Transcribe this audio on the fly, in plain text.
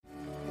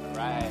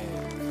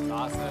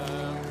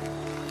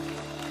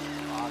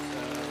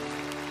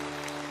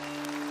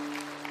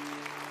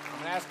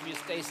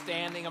stay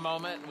standing a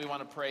moment. We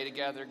want to pray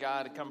together,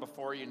 God, to come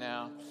before you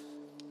now.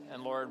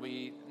 And Lord,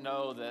 we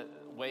know that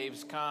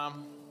waves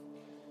come,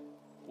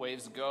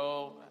 waves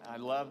go. I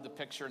love the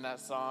picture in that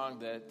song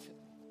that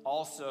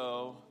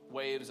also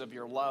waves of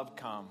your love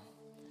come.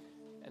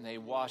 And they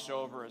wash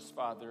over us,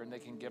 Father, and they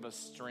can give us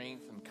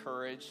strength and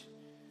courage.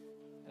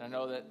 And I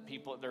know that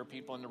there are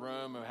people in the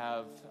room who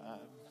have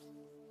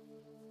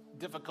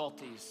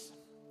difficulties,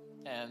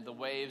 and the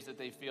waves that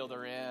they feel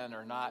they're in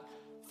are not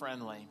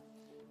friendly.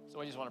 So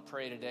I just want to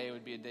pray today it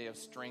would be a day of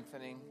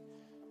strengthening.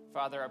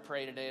 Father, I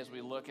pray today as we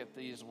look at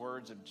these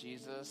words of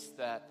Jesus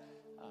that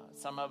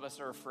some of us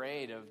are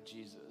afraid of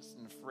Jesus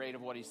and afraid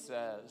of what he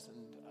says.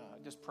 And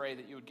just pray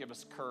that you would give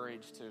us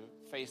courage to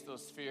face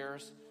those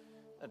fears,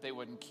 that they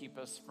wouldn't keep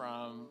us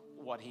from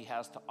what he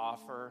has to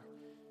offer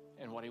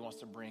and what he wants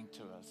to bring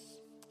to us.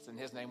 It's in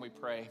his name we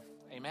pray.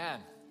 Amen.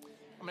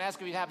 I'm going to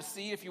ask if you'd have a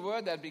seat if you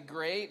would. That'd be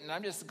great. And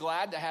I'm just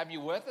glad to have you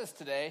with us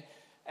today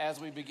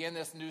as we begin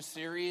this new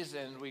series,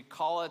 and we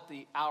call it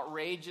the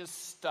outrageous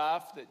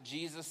stuff that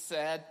Jesus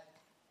said.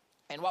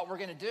 And what we're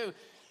going to do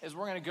is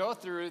we're going to go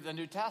through the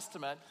New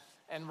Testament,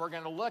 and we're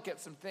going to look at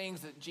some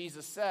things that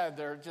Jesus said.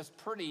 They're just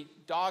pretty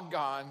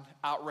doggone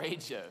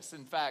outrageous.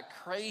 In fact,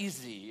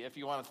 crazy, if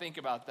you want to think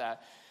about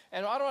that.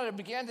 And I want to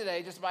begin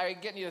today just by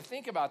getting you to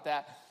think about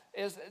that,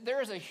 is there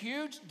is a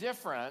huge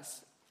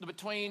difference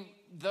between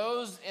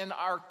those in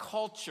our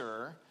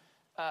culture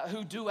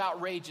who do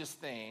outrageous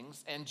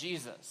things and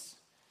Jesus.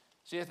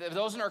 See, if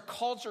those in our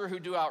culture who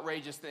do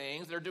outrageous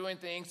things, they're doing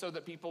things so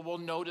that people will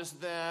notice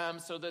them,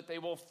 so that they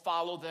will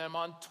follow them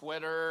on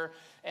Twitter,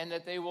 and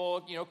that they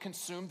will,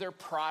 consume their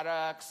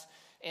products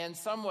in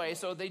some way.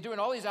 So they're doing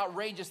all these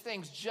outrageous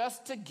things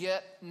just to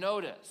get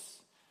notice.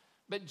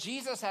 But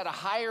Jesus had a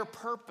higher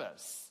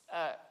purpose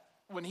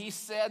when he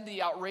said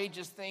the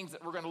outrageous things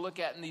that we're going to look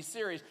at in these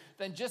series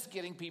than just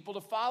getting people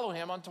to follow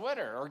him on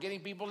Twitter or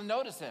getting people to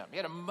notice him. He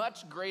had a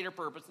much greater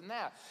purpose than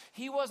that.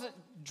 He wasn't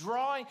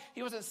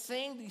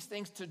saying these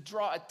things to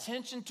draw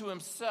attention to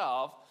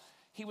himself.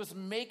 He was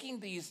making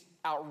these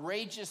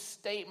outrageous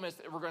statements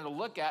that we're going to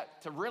look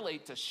at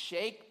to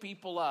shake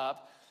people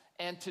up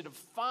and to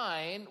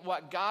define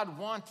what God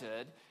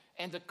wanted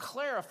and to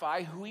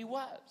clarify who he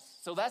was.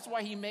 So that's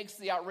why he makes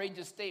the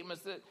outrageous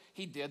statements that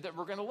he did that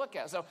we're going to look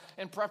at. So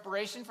in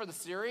preparation for the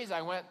series,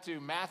 I went to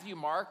Matthew,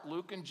 Mark,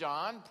 Luke, and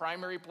John,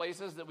 primary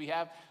places that we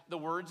have the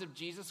words of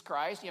Jesus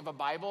Christ. You have a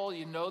Bible,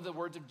 you know the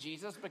words of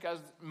Jesus because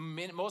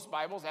most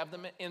Bibles have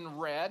them in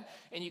red,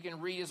 and you can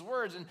read his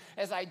words. And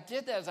as I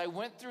did that, as I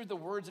went through the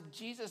words of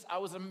Jesus, I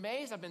was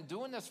amazed. I've been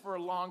doing this for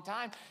a long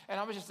time, and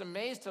I was just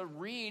amazed to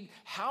read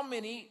how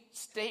many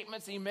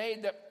statements he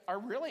made that are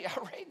really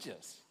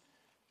outrageous.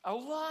 A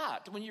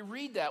lot. When you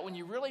read that, when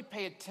you really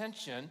pay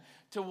attention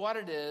to what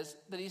it is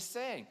that he's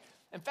saying.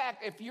 In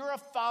fact, if you're a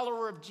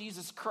follower of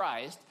Jesus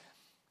Christ,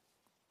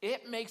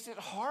 it makes it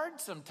hard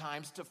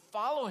sometimes to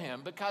follow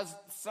him because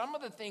some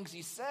of the things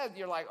he said,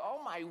 you're like,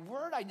 oh my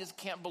word, I just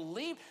can't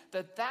believe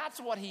that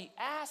that's what he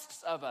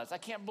asks of us. I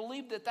can't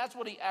believe that that's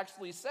what he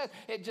actually said.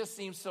 It just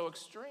seems so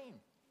extreme.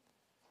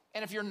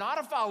 And if you're not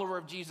a follower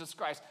of Jesus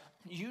Christ,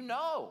 you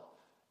know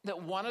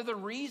that one of the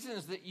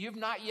reasons that you've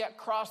not yet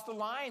crossed the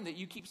line, that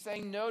you keep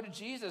saying no to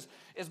Jesus,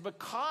 is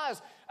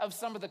because of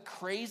some of the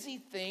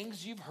crazy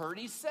things you've heard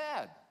he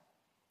said.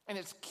 And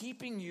it's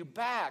keeping you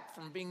back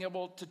from being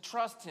able to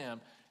trust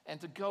him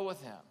and to go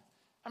with him.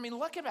 I mean,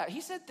 look at that.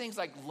 He said things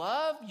like,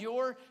 love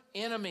your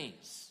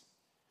enemies.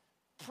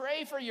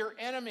 Pray for your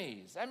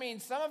enemies. I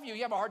mean, some of you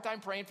have a hard time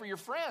praying for your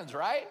friends,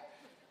 right?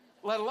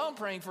 Let alone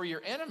praying for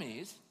your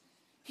enemies.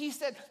 He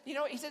said,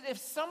 if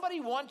somebody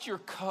wants your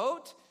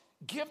coat,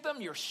 give them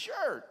your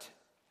shirt.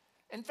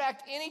 In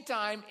fact,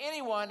 anytime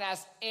anyone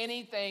asks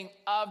anything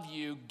of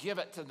you, give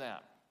it to them.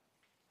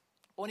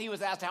 When he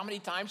was asked, how many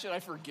times should I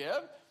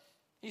forgive?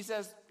 He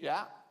says,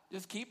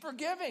 just keep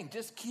forgiving.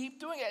 Just keep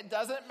doing it. It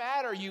doesn't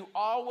matter. You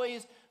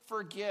always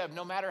forgive,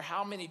 no matter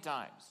how many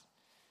times.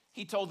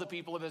 He told the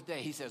people of his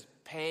day, he says,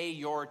 pay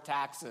your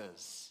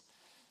taxes.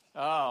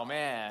 Oh,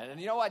 man. And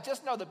you know what?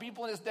 Just know the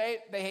people in his day,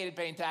 they hated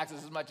paying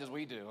taxes as much as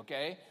we do,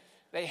 okay?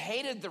 They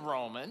hated the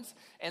Romans,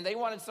 and they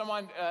wanted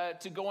someone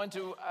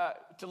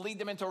to lead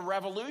them into a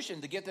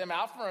revolution, to get them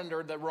out from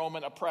under the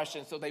Roman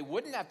oppression so they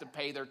wouldn't have to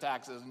pay their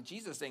taxes. And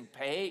Jesus saying,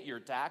 pay your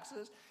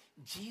taxes.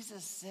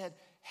 Jesus said,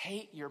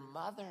 hate your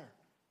mother.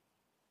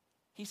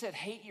 He said,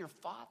 hate your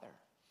father.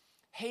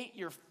 Hate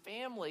your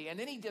family. And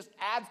then he just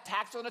adds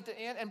tax on it at the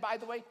end. And by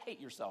the way, hate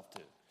yourself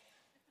too.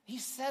 He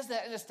says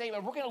that in a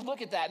statement. We're going to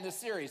look at that in this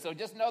series. So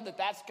just know that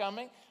that's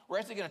coming. We're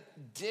actually going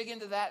to dig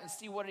into that and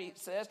see what he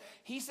says.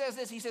 He says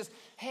this. He says,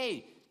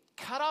 hey,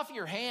 cut off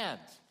your hand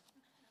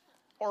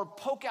or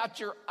poke out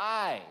your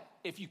eye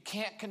if you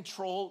can't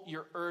control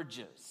your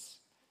urges.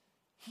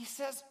 He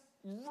says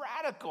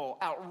radical,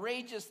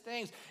 outrageous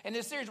things. In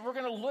this series, we're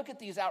going to look at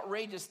these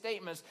outrageous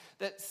statements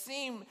that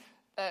seem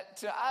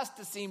to us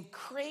to seem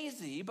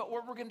crazy. But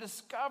what we're going to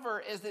discover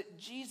is that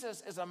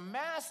Jesus is a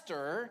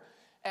master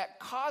at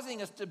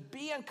causing us to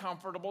be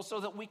uncomfortable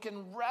so that we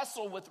can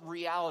wrestle with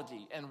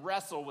reality and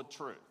wrestle with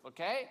truth,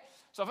 okay?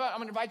 So I'm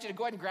going to invite you to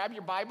go ahead and grab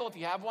your Bible if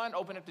you have one.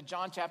 Open it to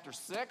John chapter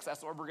 6.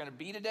 That's where we're going to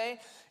be today.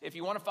 If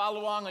you want to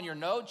follow along on your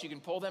notes, you can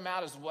pull them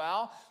out as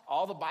well.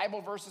 All the Bible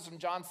verses from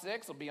John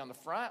 6 will be on the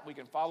front. We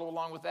can follow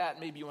along with that.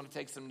 Maybe you want to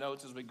take some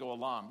notes as we go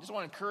along. Just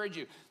want to encourage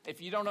you,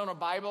 if you don't own a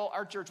Bible,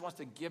 our church wants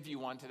to give you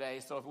one today.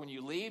 So if when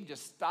you leave,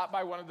 just stop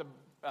by one of the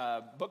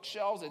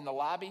bookshelves in the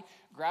lobby,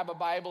 grab a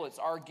Bible. It's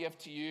our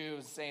gift to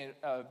you, saying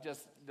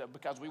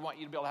because we want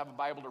you to be able to have a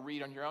Bible to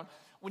read on your own.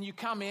 When you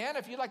come in,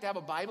 if you'd like to have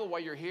a Bible while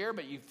you're here,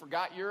 but you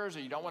forgot yours or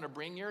you don't want to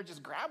bring yours,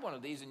 just grab one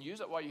of these and use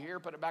it while you're here,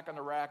 put it back on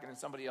the rack, and then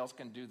somebody else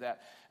can do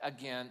that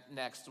again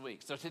next week.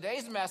 So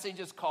today's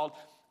message is called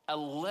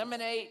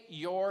Eliminate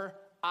Your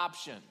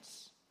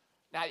Options.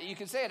 Now, you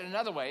can say it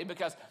another way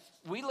because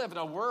we live in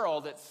a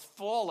world that's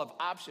full of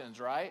options,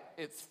 right?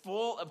 It's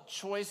full of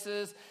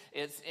choices.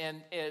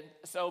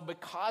 So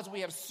because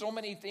we have so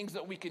many things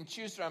that we can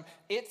choose from,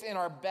 it's in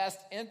our best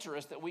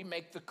interest that we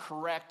make the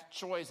correct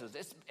choices.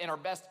 It's in our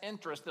best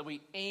interest that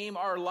we aim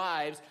our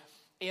lives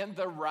in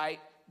the right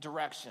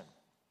direction.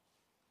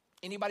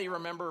 Anybody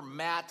remember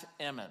Matt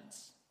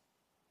Emmons?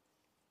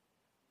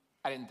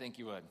 I didn't think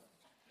you would.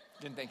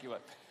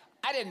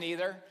 I didn't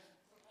either.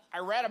 I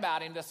read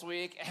about him this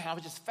week, and I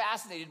was just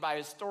fascinated by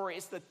his story.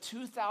 It's the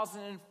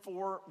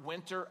 2004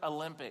 Winter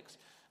Olympics.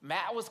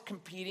 Matt was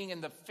competing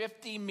in the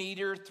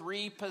 50-meter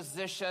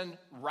three-position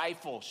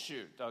rifle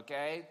shoot,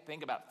 okay?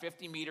 Think about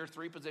 50-meter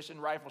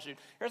three-position rifle shoot.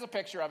 Here's a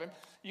picture of him.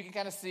 You can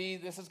kind of see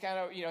this is kind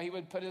of, he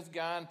would put his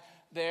gun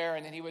there,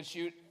 and then he would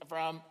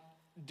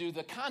do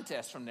the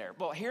contest from there.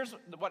 Well, here's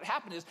what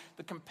happened is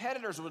the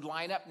competitors would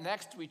line up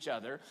next to each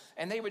other,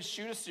 and they would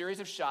shoot a series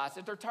of shots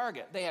at their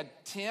target. They had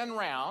 10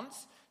 rounds.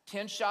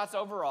 10 shots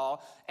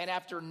overall, and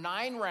after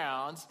 9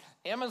 rounds,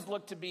 Emmons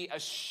looked to be a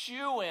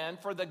shoo-in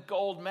for the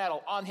gold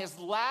medal. On his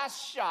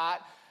last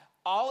shot,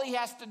 all he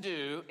has to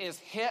do is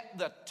hit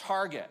the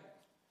target.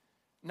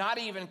 Not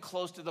even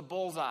close to the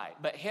bullseye,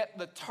 but hit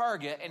the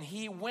target, and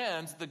he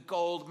wins the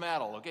gold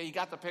medal. Okay, you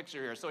got the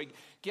picture here. So he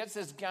gets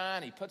his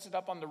gun, he puts it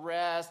up on the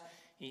rest,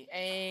 he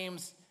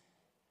aims,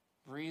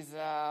 breathes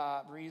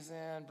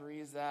in,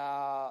 breathes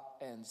out,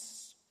 and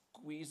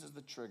squeezes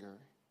the trigger.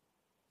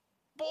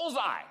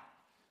 Bullseye!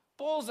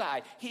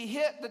 He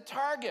hit the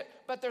target,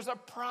 but there's a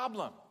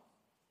problem.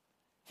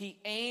 He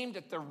aimed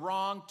at the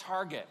wrong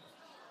target.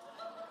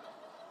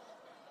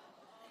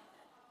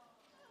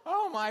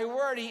 Oh my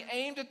word, he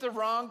aimed at the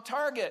wrong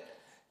target.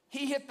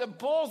 He hit the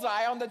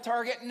bullseye on the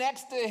target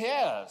next to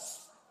his.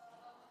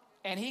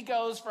 And he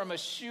goes from a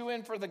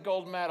shoo-in for the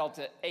gold medal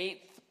to 8th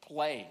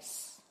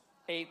place.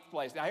 8th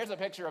place. Now here's a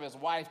picture of his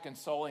wife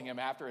consoling him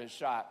after his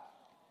shot.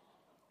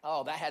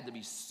 Oh, that had to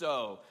be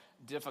so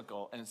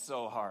difficult and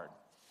so hard.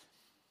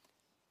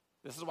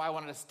 This is why I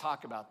wanted us to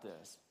talk about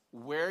this.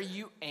 Where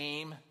you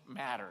aim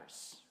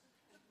matters.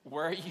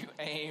 Where you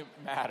aim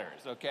matters,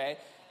 okay?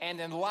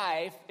 And in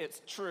life, it's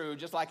true,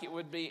 just like it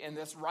would be in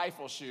this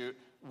rifle shoot,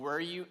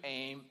 where you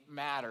aim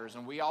matters.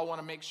 And we all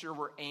want to make sure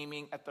we're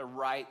aiming at the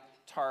right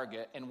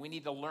target, and we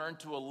need to learn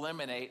to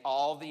eliminate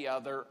all the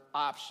other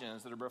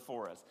options that are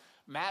before us.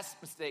 Matt's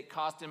mistake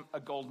cost him a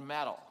gold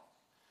medal.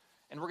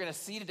 And we're going to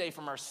see today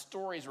from our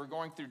stories we're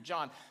going through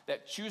John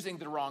that choosing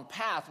the wrong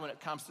path when it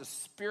comes to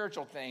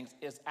spiritual things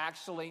is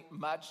actually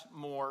much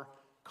more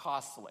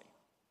costly.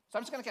 So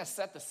I'm just going to kind of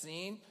set the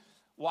scene,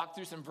 walk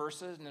through some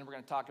verses, and then we're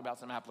going to talk about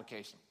some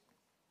application.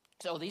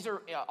 So these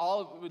are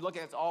all, we look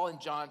at it's all in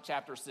John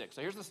chapter 6.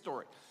 So here's the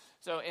story.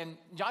 So in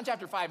John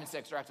chapter 5 and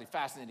 6 are actually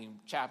fascinating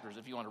chapters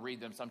if you want to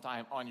read them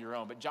sometime on your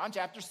own. But John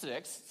chapter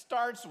 6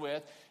 starts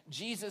with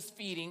Jesus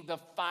feeding the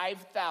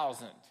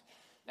 5,000.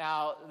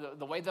 Now,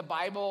 the way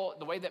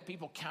that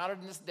people counted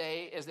in this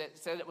day is that it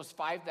said it was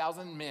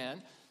 5,000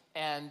 men.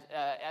 And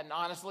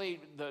honestly,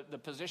 the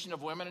position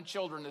of women and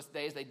children this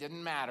days, they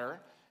didn't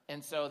matter.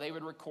 And so they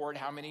would record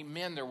how many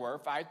men there were,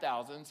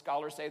 5,000.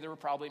 Scholars say there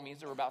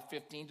were about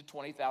 15 to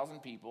 20,000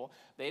 people.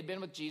 They had been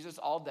with Jesus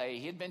all day.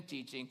 He had been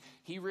teaching.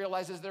 He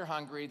realizes they're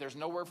hungry. There's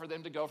nowhere for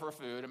them to go for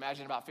food.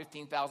 Imagine about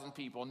 15,000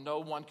 people. No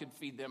one could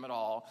feed them at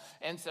all.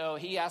 And so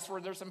he asks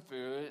for there's some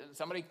food.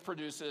 Somebody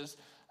produces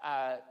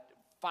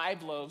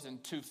 5 loaves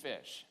and 2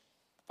 fish.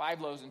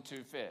 5 loaves and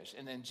 2 fish.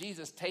 And then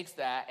Jesus takes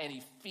that and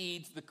he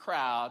feeds the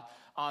crowd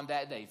on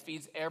that day.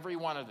 Feeds every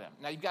one of them.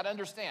 Now you've got to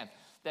understand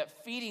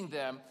that feeding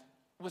them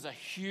was a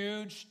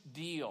huge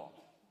deal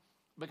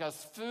because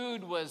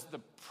food was the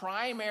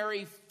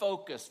primary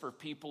focus for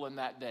people in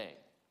that day.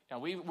 Now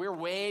we're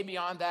way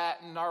beyond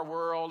that in our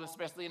world,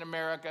 especially in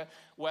America,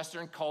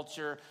 Western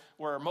culture,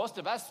 where most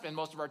of us spend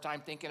most of our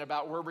time thinking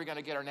about where we're going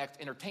to get our next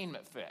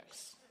entertainment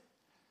fix.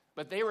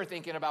 But they were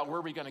thinking about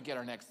where we're going to get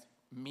our next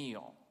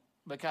meal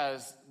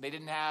because they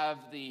didn't have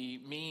the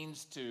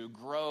means to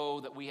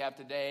grow that we have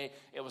today.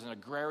 It was an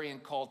agrarian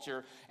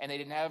culture, and they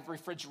didn't have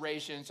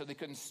refrigeration, so they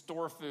couldn't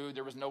store food.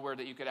 There was nowhere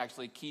that you could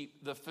actually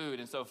keep the food.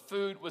 And so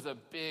food was a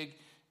big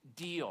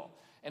deal.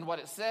 And what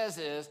it says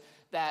is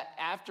that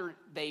after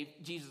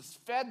Jesus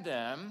fed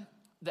them,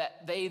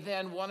 that they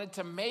then wanted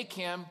to make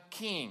him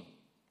king.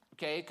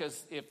 okay?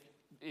 Because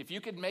if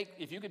you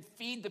could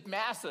feed the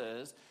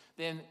masses,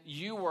 then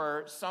you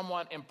were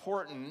someone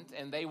important,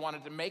 and they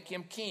wanted to make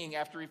him king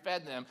after he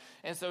fed them.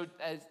 And so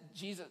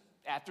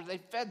after they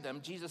fed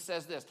them, Jesus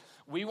says this,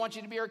 we want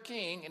you to be our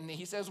king. And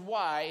he says,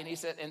 why?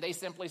 And they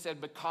simply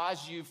said,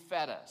 because you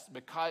fed us.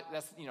 Because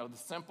that's, the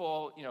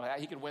simple,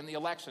 he could win the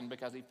election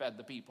because he fed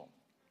the people.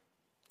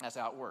 That's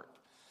how it worked.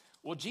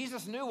 Well,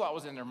 Jesus knew what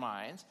was in their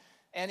minds,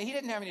 and he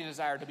didn't have any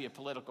desire to be a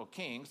political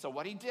king. So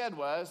what he did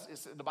was,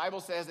 the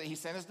Bible says that he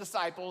sent his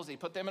disciples, he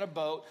put them in a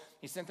boat,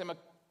 he sent them up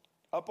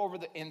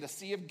in the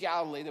Sea of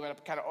Galilee. They went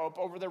up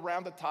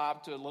around the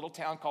top to a little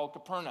town called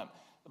Capernaum.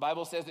 The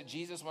Bible says that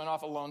Jesus went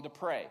off alone to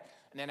pray.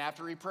 And then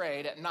after he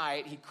prayed at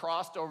night, he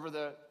crossed over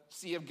the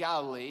Sea of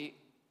Galilee,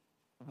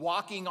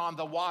 walking on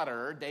the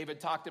water.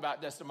 David talked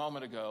about this a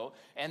moment ago.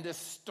 And this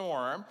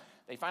storm,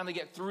 they finally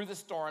get through the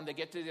storm. They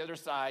get to the other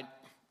side.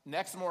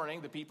 Next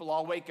morning, the people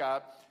all wake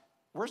up.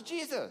 Where's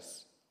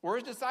Jesus?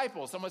 Where's his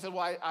disciples? Someone said,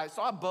 well, I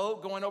saw a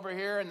boat going over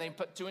here, and they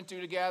put two and two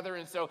together.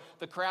 And so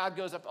the crowd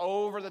goes up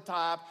over the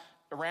top,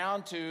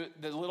 around to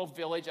the little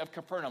village of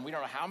Capernaum. We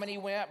don't know how many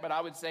went, but I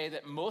would say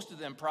that most of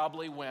them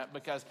probably went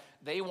because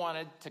they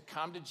wanted to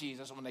come to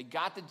Jesus. When they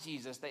got to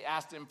Jesus, they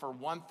asked him for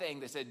one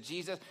thing. They said,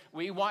 Jesus,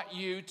 we want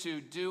you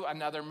to do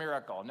another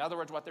miracle. In other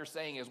words, what they're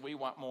saying is we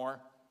want more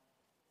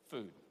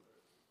food.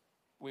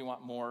 We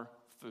want more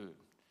food.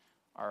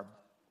 Our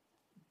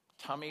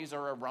tummies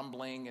are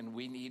rumbling, and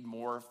we need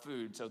more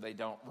food so they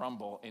don't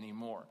rumble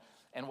anymore.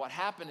 And what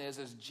happened is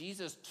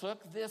Jesus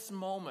took this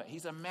moment.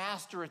 He's a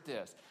master at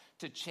this,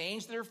 to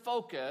change their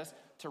focus,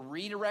 to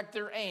redirect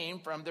their aim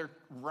from their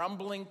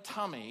rumbling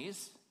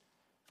tummies,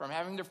 from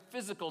having their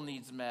physical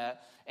needs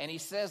met. And he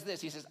says this,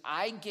 he says,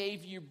 I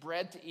gave you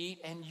bread to eat,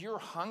 and you're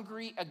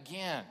hungry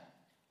again.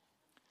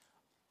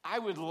 I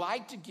would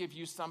like to give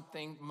you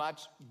something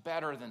much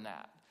better than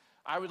that.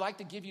 I would like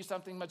to give you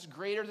something much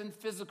greater than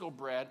physical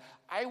bread.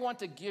 I want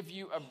to give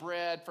you a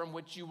bread from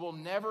which you will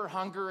never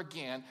hunger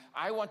again.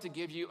 I want to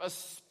give you a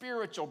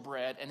spiritual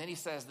bread. And then he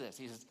says this,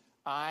 he says,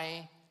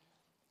 I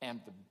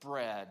am the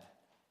bread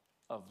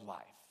of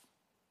life.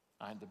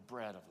 I'm the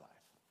bread of life.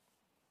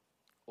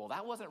 Well,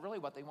 that wasn't really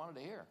what they wanted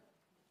to hear.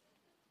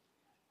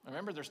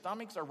 Remember, their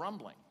stomachs are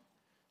rumbling.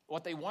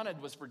 What they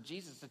wanted was for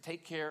Jesus to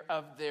take care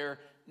of their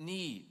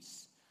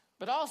needs.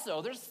 But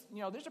also, there's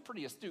a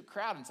pretty astute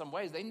crowd in some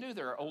ways. They knew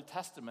their Old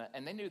Testament,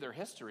 and they knew their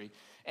history.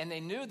 And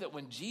they knew that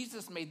when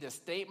Jesus made this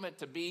statement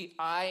to be,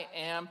 I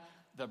am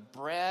the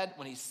bread,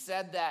 when he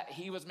said that,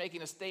 he was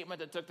making a statement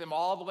that took them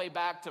all the way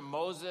back to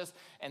Moses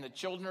and the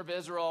children of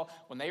Israel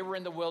when they were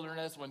in the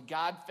wilderness, when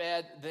God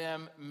fed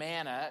them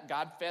manna,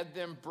 God fed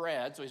them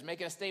bread. So he's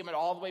making a statement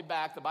all the way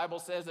back. The Bible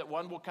says that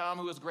one will come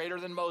who is greater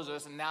than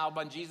Moses, and now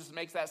when Jesus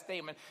makes that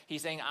statement,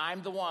 he's saying,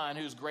 I'm the one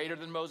who's greater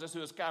than Moses who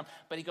has come.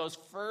 But he goes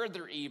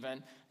further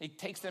even. He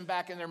takes them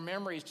back in their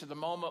memories to the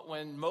moment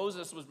when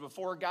Moses was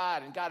before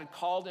God, and God had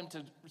called him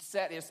to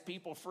set his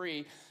people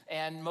free.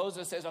 And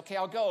Moses says, okay,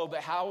 I'll go,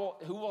 but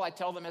who will I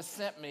tell them has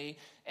sent me?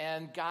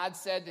 And God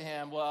said to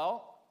him,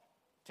 well,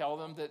 tell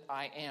them that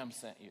I am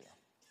sent you.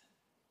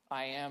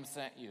 I am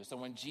sent you. So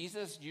when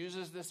Jesus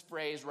uses this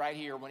phrase right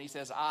here, when he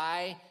says,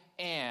 I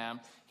am,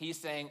 he's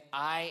saying,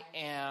 I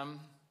am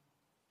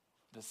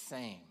the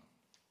same.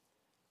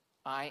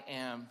 I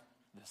am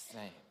the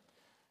same.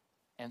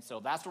 And so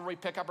that's where we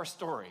pick up our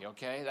story,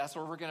 okay? That's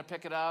where we're going to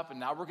pick it up. And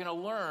now we're going to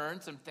learn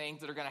some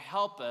things that are going to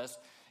help us.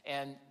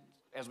 And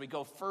as we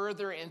go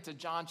further into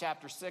John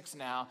chapter 6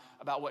 now,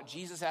 about what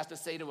Jesus has to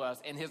say to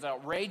us in his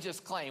outrageous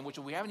claim, which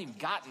we haven't even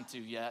gotten to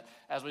yet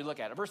as we look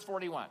at it. Verse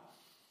 41.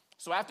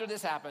 So after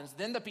this happens,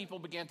 then the people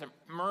began to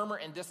murmur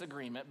in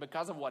disagreement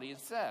because of what he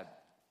had said.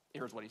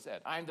 Here's what he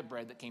said. I am the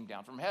bread that came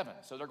down from heaven.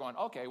 So they're going,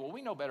 okay, well,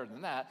 we know better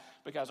than that,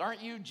 because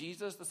aren't you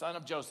Jesus, the son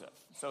of Joseph?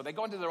 So they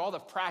go into all the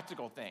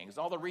practical things,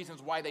 all the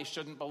reasons why they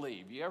shouldn't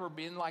believe. You ever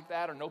been like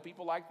that or know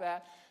people like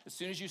that? As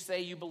soon as you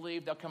say you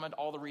believe, they'll come into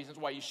all the reasons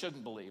why you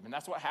shouldn't believe. And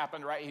that's what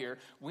happened right here.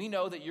 We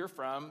know that you're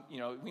from,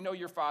 we know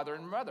your father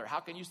and mother.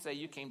 How can you say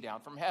you came down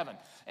from heaven?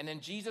 And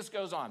then Jesus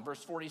goes on,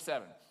 verse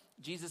 47.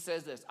 Jesus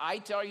says this, I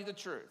tell you the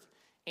truth.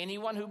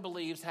 Anyone who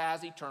believes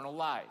has eternal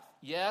life.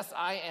 Yes,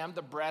 I am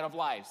the bread of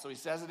life. So he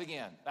says it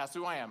again. That's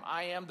who I am.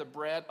 I am the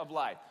bread of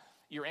life.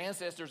 Your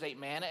ancestors ate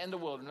manna in the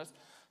wilderness.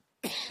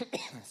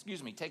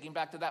 Excuse me, taking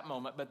back to that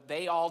moment, but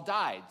they all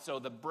died. So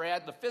the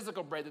bread, the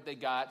physical bread that they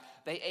got,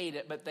 they ate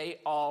it, but they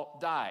all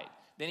died.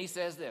 Then he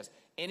says this,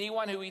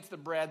 anyone who eats the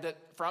bread that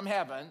from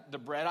heaven, the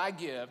bread I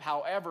give,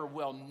 however,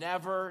 will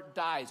never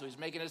die. So he's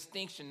making a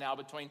distinction now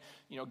between,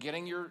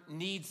 getting your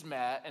needs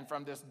met and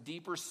from this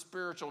deeper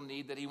spiritual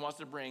need that he wants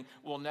to bring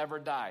will never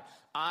die.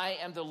 I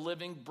am the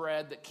living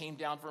bread that came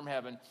down from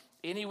heaven.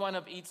 Anyone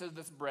who eats of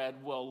this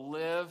bread will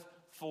live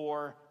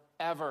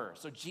forever.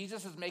 So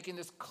Jesus is making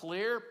this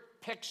clear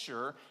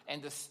picture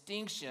and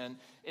distinction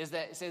is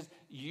that it says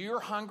you're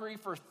hungry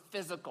for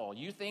physical.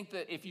 You think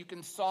that if you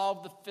can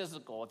solve the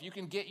physical, if you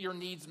can get your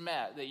needs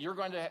met, that you're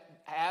going to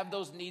have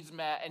those needs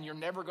met and you're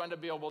never going to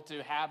be able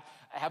to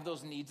have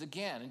those needs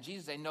again. And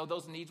Jesus said, no,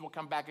 those needs will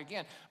come back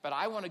again. But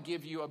I want to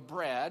give you a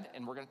bread,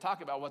 and we're going to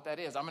talk about what that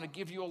is. I'm going to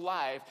give you a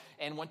life,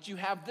 and once you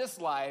have this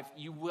life,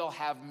 you will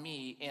have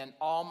me in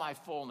all my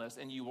fullness,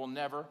 and you will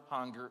never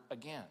hunger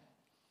again.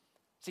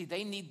 See,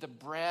 they need the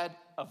bread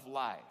of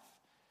life.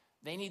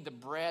 They need the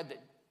bread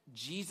that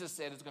Jesus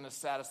said is going to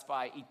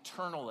satisfy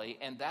eternally,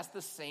 and that's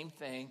the same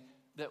thing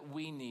that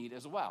we need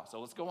as well. So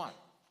let's go on.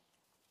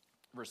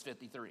 Verse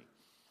 53.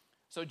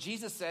 So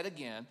Jesus said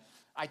again,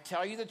 I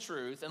tell you the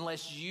truth,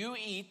 unless you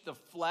eat the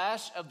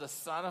flesh of the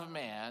Son of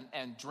Man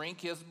and drink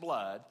his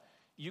blood,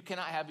 you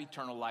cannot have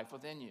eternal life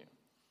within you.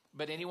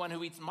 But anyone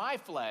who eats my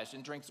flesh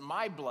and drinks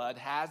my blood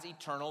has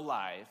eternal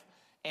life,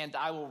 and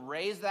I will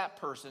raise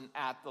that person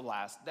at the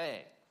last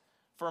day.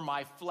 For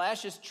my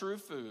flesh is true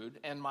food,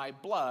 and my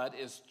blood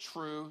is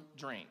true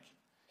drink.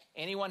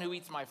 Anyone who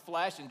eats my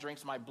flesh and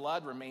drinks my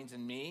blood remains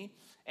in me,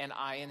 and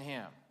I in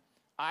him.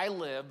 I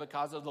live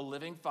because of the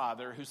living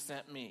Father who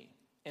sent me.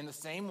 In the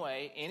same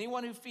way,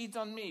 anyone who feeds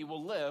on me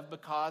will live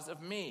because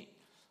of me.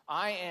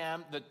 I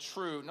am the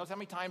true. Notice how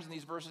many times in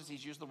these verses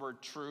he's used the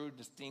word true,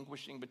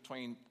 distinguishing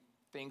between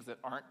things that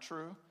aren't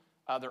true,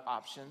 other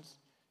options.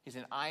 He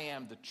said, I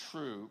am the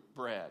true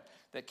bread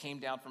that came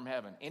down from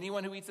heaven.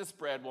 Anyone who eats this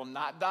bread will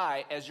not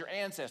die as your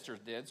ancestors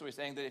did. So he's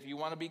saying that if you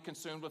want to be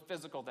consumed with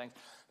physical things,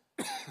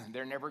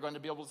 they're never going to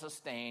be able to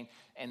sustain,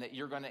 and that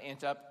you're going to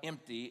end up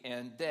empty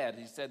and dead,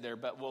 he said there,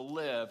 but will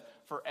live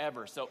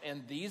forever. So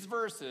in these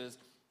verses,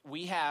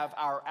 we have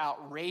our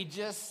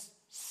outrageous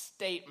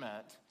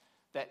statement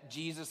that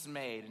Jesus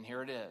made, and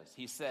here it is.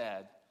 He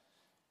said,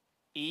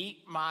 eat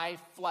my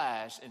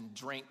flesh and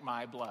drink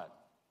my blood.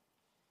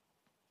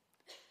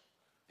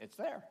 It's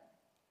there.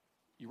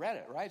 You read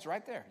it, right? It's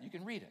right there. You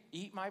can read it.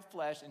 Eat my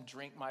flesh and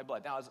drink my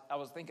blood. Now, I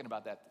was thinking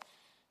about that.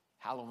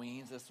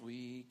 Halloween's this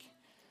week.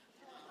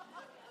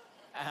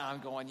 And I'm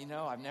going,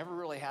 I've never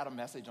really had a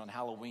message on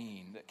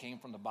Halloween that came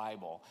from the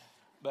Bible.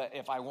 But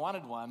if I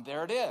wanted one,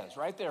 there it is.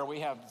 Right there.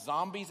 We have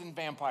zombies and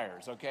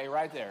vampires, okay?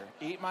 Right there.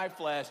 Eat my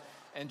flesh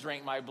and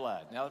drink my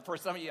blood. Now, for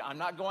some of you, I'm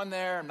not going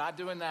there. I'm not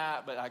doing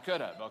that, but I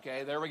could have,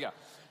 okay? There we go.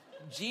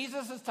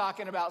 Jesus is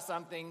talking about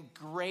something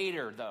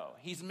greater, though.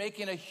 He's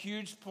making a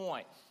huge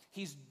point.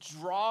 He's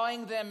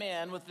drawing them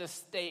in with this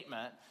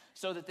statement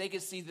so that they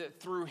could see that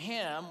through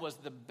him was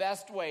the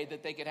best way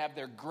that they could have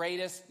their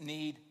greatest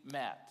need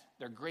met.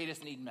 Their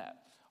greatest need met.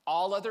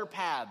 All other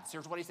paths,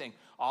 here's what he's saying.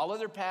 All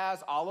other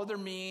paths, all other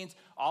means,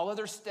 all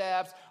other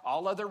steps,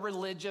 all other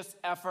religious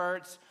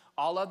efforts,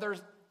 all other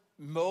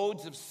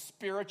modes of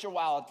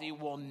spirituality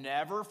will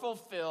never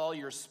fulfill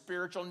your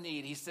spiritual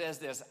need. He says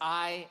this,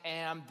 I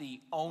am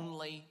the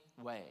only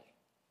way.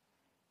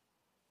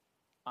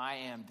 I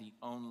am the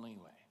only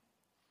way.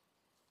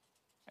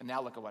 And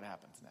now look at what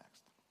happens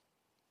next.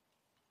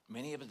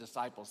 Many of his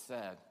disciples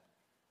said,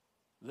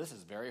 this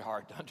is very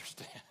hard to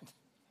understand.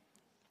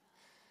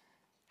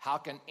 How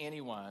can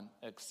anyone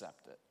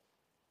accept it?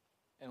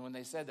 And when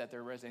they said that, they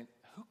were saying,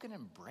 who can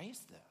embrace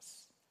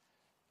this?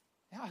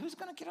 Now, who's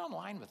going to get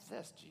online with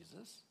this,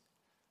 Jesus?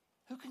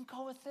 Who can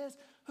go with this?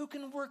 Who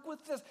can work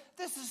with this?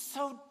 This is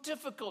so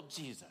difficult,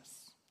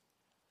 Jesus.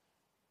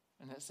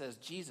 And it says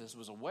Jesus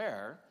was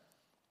aware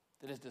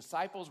that his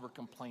disciples were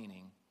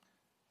complaining.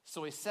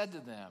 So he said to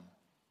them,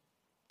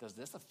 does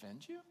this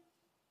offend you?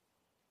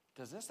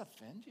 Does this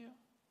offend you?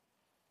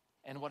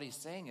 And what he's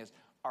saying is,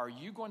 are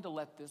you going to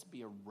let this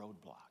be a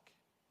roadblock?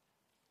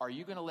 Are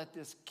you going to let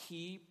this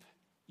keep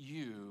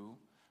you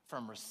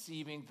from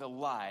receiving the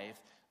life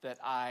that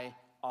I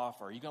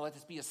offer? Are you going to let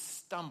this be a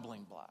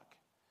stumbling block?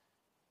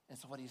 And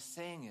so what he's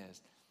saying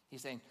is,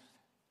 he's saying,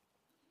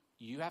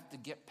 you have to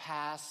get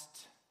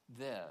past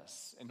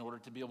this in order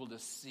to be able to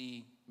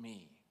see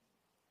me.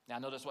 Now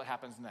notice what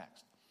happens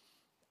next.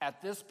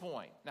 At this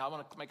point, now I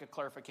want to make a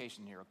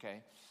clarification here,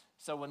 okay?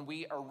 So when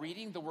we are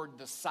reading the word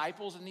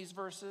disciples in these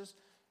verses,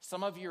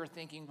 some of you are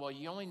thinking, well,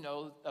 you only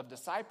know of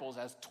disciples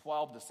as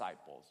 12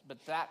 disciples.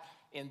 But that,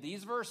 in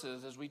these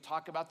verses, as we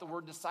talk about the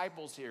word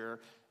disciples here,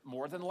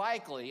 more than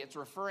likely, it's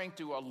referring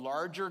to a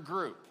larger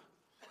group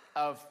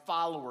of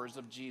followers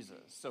of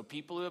Jesus. So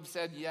people who have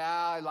said, yeah,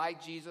 I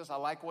like Jesus, I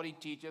like what he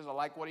teaches, I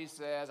like what he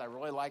says, I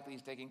really like that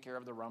he's taking care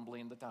of the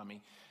rumbling in the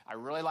tummy. I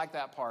really like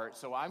that part,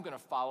 so I'm going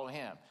to follow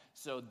him.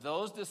 So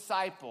those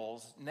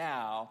disciples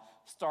now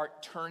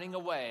start turning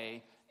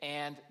away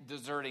and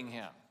deserting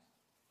him.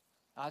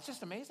 It's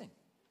just amazing.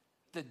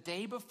 The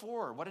day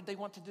before, what did they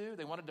want to do?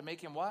 They wanted to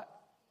make him what?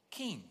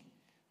 King.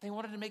 They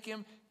wanted to make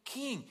him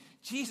king.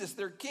 Jesus,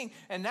 their king.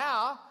 And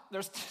now,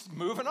 they're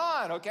moving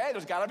on, okay?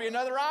 There's got to be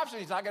another option.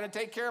 He's not going to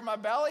take care of my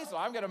belly, so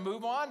I'm going to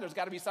move on. There's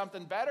got to be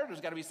something better. There's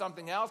got to be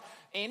something else.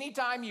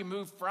 Anytime you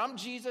move from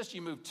Jesus,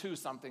 you move to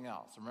something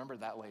else. Remember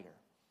that later.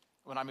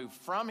 When I move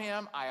from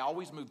him, I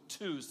always move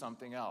to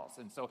something else.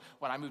 And so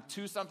when I move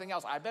to something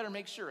else, I better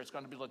make sure it's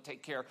going to be able to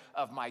take care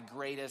of my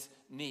greatest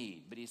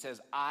need. But he says,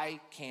 I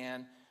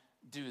can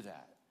do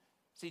that.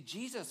 See,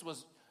 Jesus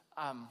was,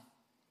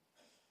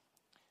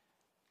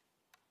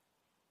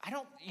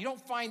 you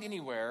don't find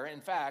anywhere,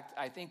 in fact,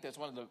 I think that's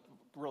one of the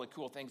really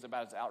cool things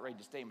about his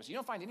outrageous statements. You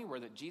don't find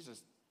anywhere that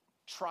Jesus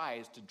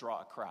tries to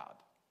draw a crowd.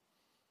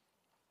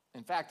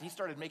 In fact, he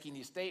started making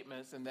these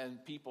statements, and then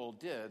people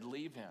did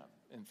leave him.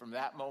 And from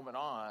that moment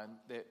on,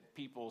 that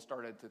people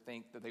started to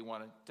think that they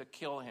wanted to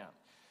kill him.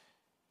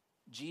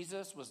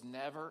 Jesus was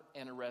never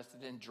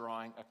interested in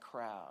drawing a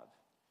crowd.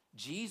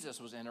 Jesus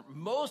was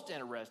most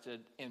interested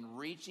in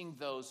reaching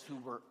those who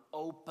were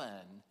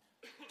open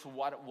to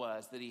what it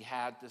was that he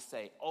had to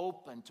say,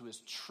 open to his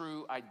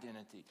true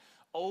identity,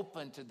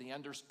 open to the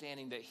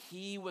understanding that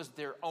he was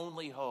their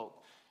only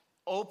hope,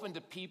 open to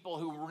people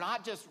who were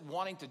not just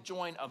wanting to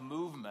join a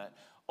movement,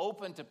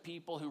 open to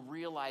people who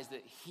realized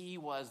that he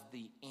was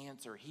the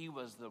answer. He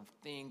was the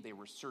thing they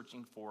were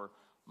searching for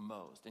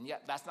most. And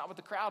yet, that's not what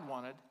the crowd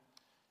wanted.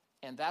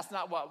 And that's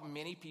not what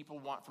many people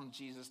want from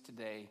Jesus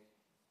today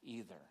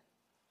either.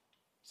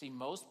 See,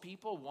 most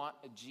people want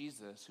a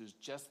Jesus who's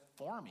just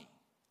for me.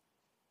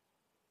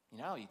 You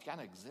know, he kind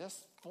of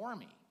exists for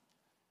me.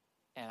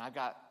 And I've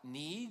got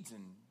needs,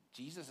 and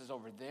Jesus is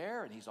over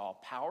there, and he's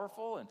all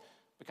powerful, and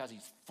because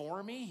he's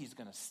for me, he's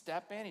going to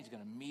step in, he's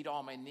going to meet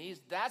all my needs.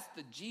 That's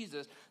the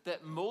Jesus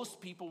that most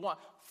people want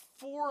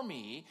for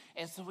me,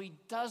 and so he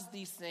does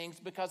these things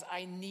because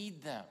I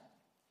need them.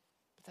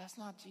 But that's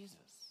not Jesus.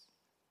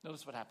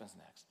 Notice what happens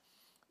next.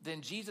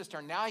 Then Jesus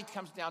turned. Now he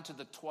comes down to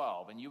the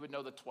 12, and you would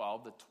know the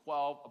 12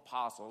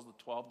 apostles,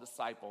 the 12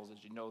 disciples,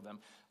 as you know them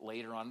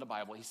later on in the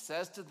Bible. He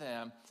says to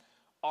them,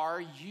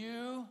 are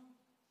you,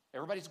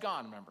 everybody's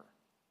gone, remember,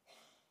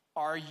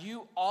 are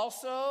you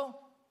also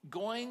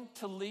going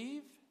to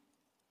leave?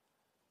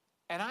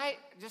 And I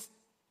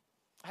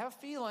have a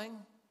feeling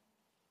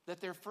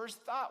that their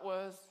first thought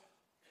was,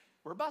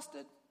 we're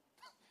busted.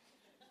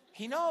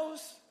 He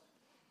knows.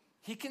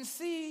 He can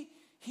see.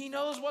 He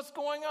knows what's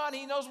going on.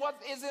 He knows what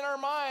is in our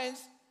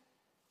minds.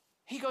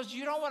 He goes,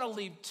 you don't want to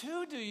leave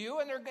too, do you?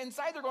 And they're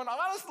inside, they're going,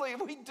 honestly,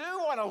 we do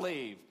want to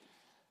leave.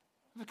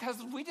 Because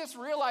we just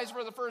realized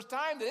for the first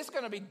time that it's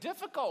going to be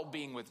difficult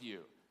being with you.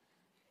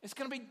 It's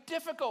going to be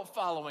difficult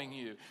following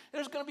you.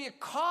 There's going to be a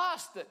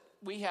cost that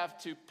we have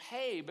to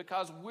pay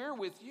because we're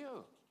with you.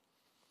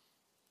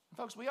 And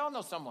folks, we all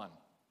know someone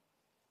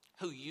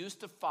who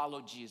used to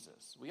follow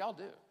Jesus. We all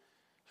do.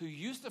 Who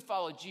used to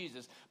follow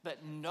Jesus,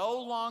 but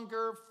no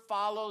longer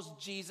follows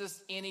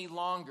Jesus any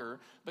longer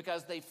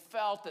because they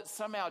felt that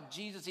somehow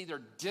Jesus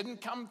either didn't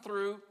come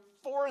through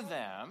for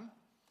them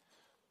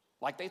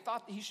like they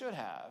thought he should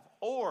have,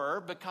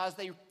 or because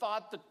they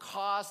thought the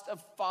cost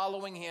of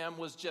following him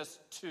was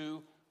just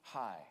too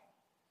high.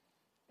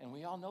 And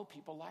we all know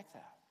people like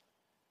that.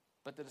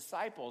 But the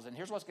disciples, and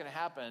here's what's going to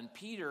happen.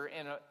 Peter,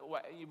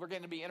 we're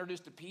going to be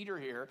introduced to Peter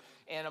here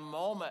in a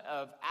moment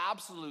of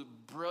absolute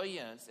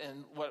brilliance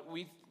and what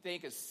we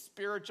think is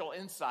spiritual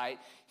insight.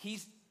 He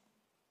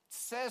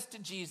says to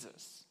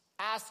Jesus,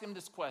 ask him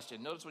this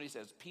question. Notice what he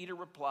says. Peter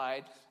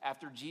replied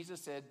after Jesus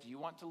said, do you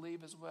want to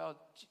leave as well?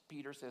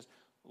 Peter says,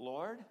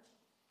 Lord,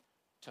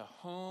 to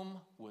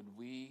whom would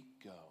we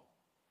go?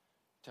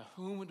 To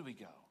whom would we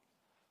go?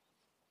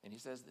 And he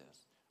says this.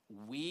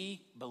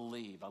 We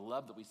believe. I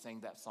love that we sang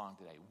that song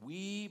today.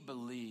 We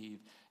believe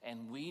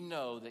and we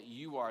know that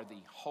you are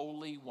the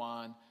Holy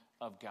One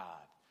of God.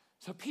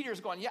 So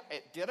Peter's going, yeah,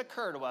 it did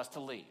occur to us to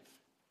leave.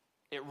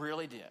 It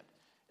really did.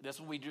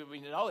 That's what we do.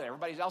 We know that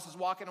everybody else is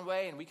walking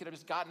away and we could have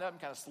just gotten up and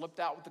kind of slipped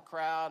out with the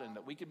crowd and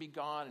that we could be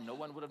gone and no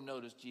one would have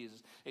noticed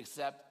Jesus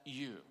except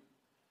you.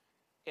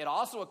 It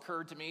also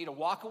occurred to me to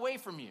walk away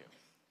from you.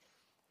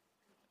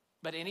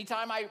 But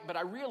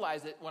I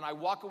realize that when I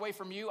walk away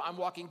from you, I'm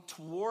walking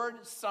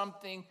toward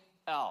something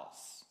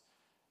else.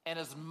 And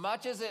as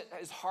much as it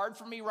is hard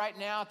for me right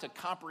now to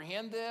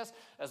comprehend this,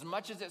 as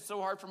much as it's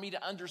so hard for me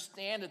to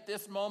understand at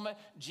this moment,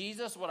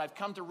 Jesus, what I've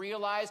come to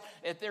realize,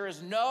 that there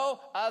is no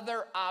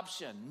other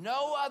option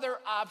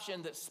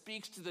that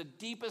speaks to the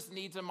deepest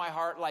needs of my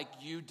heart like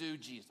you do,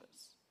 Jesus.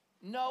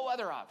 No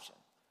other option.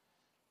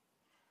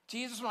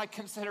 Jesus, when I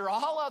consider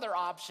all other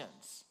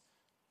options,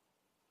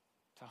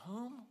 to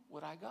whom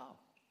would I go?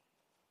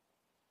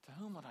 To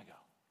whom would I go?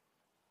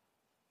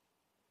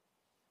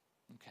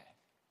 Okay.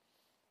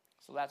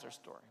 So that's our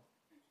story.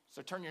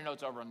 So turn your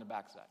notes over on the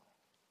backside.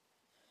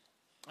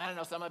 I don't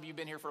know, some of you have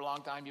been here for a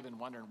long time. You've been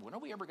wondering, when are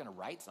we ever going to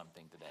write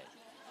something today?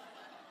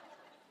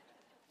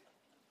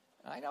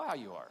 I know how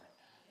you are.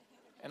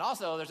 And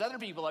also, there's other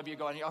people of you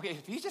going, okay,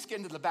 if you just get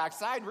into the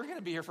backside, we're going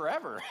to be here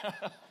forever.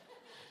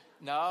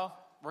 No,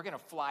 we're going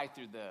to fly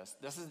through this.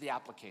 This is the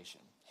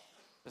application.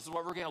 This is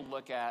what we're going to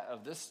look at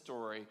of this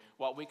story,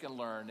 what we can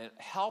learn, and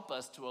help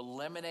us to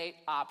eliminate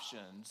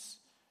options.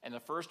 And the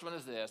first one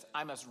is this: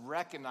 I must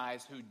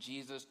recognize who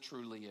Jesus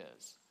truly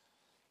is.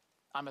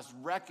 I must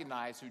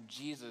recognize who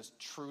Jesus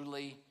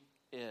truly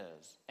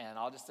is. And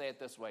I'll just say it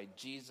this way: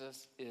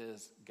 Jesus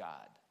is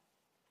God.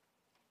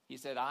 He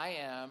said, I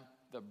am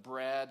the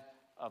bread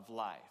of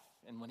life.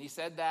 And when he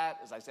said that,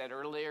 as I said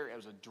earlier, it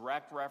was a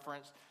direct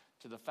reference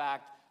to the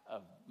fact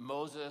of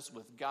Moses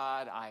with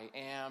God. I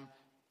am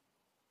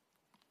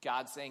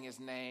God saying his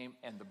name,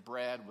 and the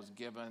bread was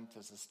given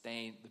to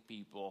sustain the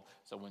people.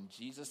 So when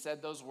Jesus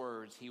said those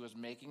words, he was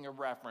making a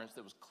reference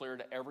that was clear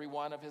to every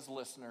one of his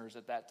listeners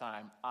at that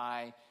time.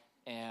 I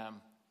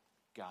am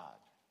God.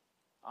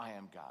 I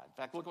am God. In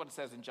fact, look what it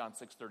says in John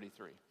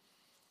 6:33.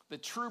 The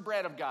true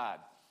bread of God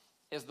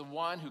is the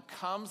one who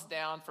comes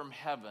down from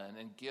heaven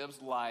and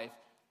gives life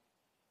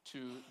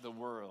to the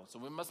world. So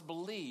we must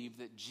believe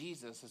that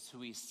Jesus is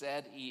who he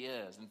said he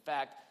is. In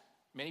fact,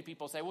 many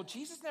people say, well,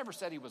 Jesus never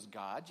said he was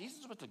God.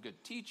 Jesus was a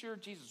good teacher.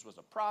 Jesus was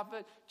a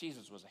prophet.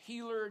 Jesus was a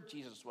healer.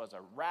 Jesus was a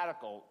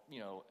radical,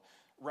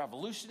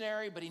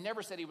 revolutionary, but he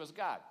never said he was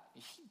God.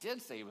 He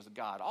did say he was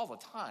God all the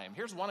time.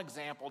 Here's one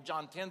example,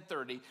 John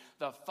 10:30.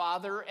 The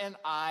Father and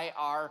I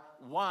are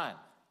one.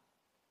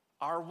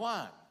 Are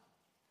one.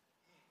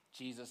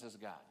 Jesus is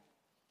God.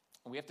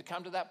 And we have to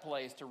come to that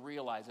place to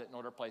realize it in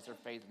order to place our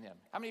faith in him.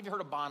 How many of you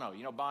heard of Bono?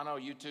 You know Bono,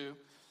 U2?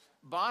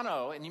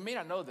 Bono, and you may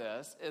not know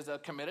this, is a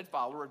committed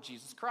follower of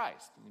Jesus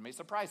Christ. It may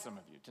surprise some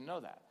of you to know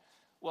that.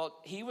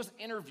 Well, he was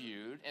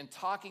interviewed and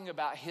talking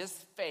about his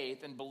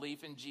faith and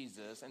belief in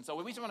Jesus. And so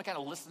we just want to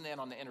kind of listen in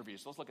on the interview.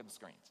 So let's look at the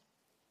screens.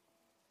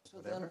 So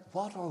then,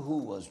 what or who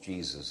was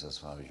Jesus as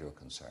far as you're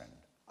concerned?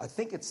 I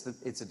think it's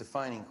a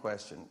defining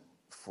question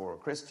for a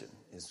Christian,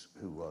 is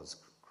who was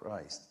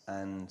Christ.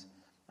 And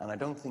I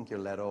don't think you're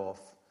let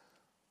off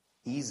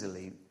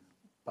easily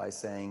by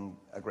saying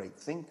a great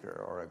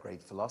thinker or a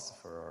great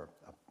philosopher or,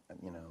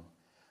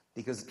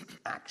 because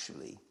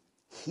actually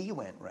he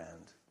went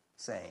round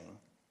saying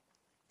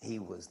he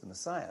was the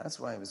Messiah. That's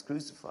why he was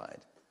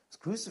crucified. He was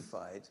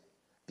crucified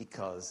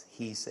because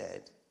he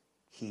said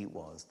he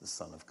was the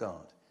Son of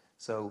God.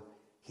 So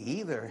he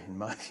either, in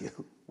my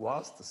view,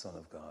 was the Son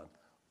of God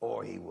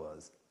or he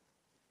was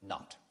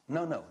not.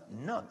 No,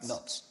 nuts.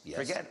 Nuts, yes.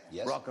 Forget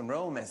rock and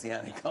roll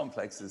messianic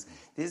complexes.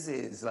 This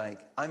is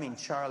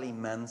Charlie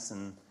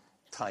Manson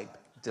type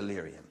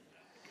delirium.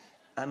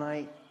 And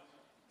I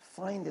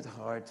find it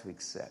hard to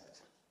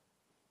accept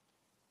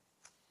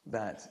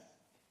that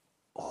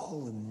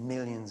all the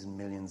millions and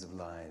millions of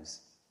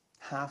lives,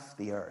 half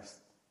the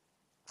earth,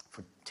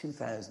 for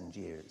 2,000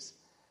 years,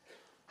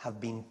 have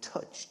been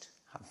touched,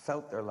 have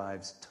felt their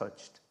lives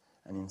touched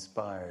and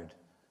inspired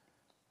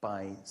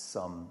by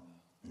some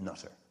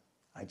nutter.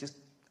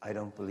 I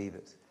don't believe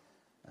it.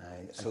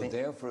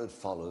 Therefore it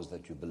follows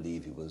that you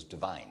believe he was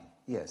divine.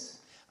 Yes.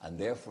 And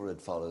therefore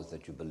it follows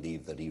that you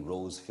believe that he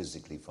rose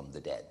physically from the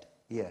dead.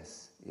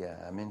 Yes, yeah.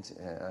 I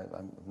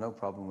have no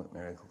problem with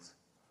miracles.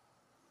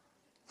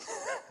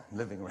 I'm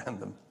living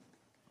around them.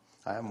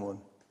 I am one.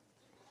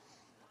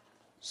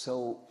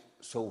 So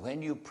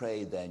when you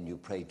pray, then you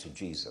pray to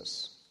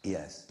Jesus.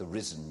 Yes. The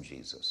risen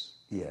Jesus.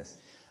 Yes.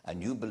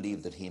 And you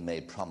believe that he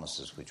made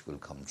promises which will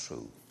come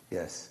true.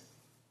 Yes.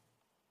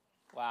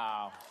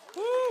 Wow.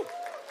 Woo!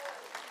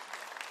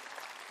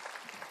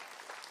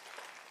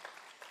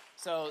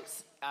 So,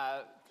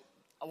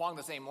 along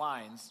the same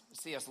lines,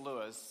 C.S.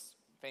 Lewis,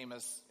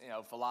 famous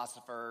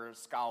philosopher,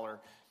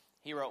 scholar,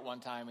 he wrote one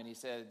time and he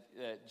said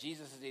that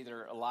Jesus is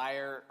either a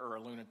liar or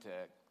a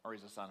lunatic or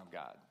he's the Son of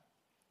God.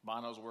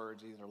 Bono's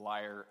words, either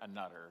liar, a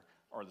nutter,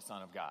 or the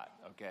Son of God,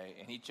 okay?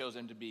 And he chose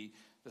him to be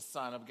the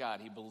Son of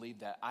God. He believed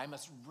that. I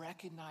must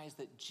recognize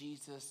that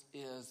Jesus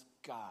is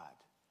God.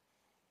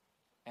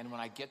 And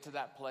when I get to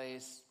that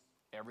place,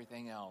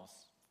 everything else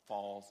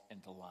falls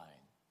into line.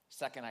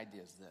 Second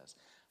idea is this.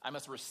 I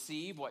must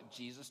receive what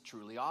Jesus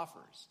truly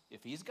offers.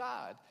 If he's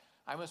God,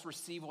 I must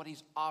receive what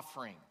he's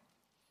offering.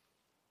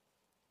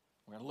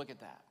 We're going to look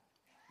at that.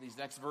 These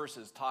next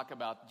verses talk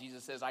about,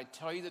 Jesus says, I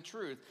tell you the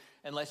truth,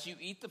 unless you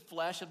eat the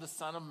flesh of the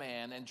Son of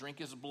Man and drink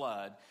his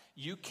blood,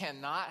 you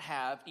cannot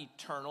have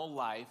eternal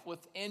life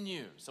within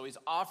you. So he's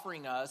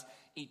offering us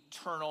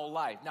eternal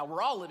life. Now,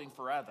 we're all living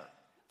forever.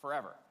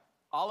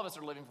 All of us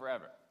are living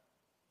forever.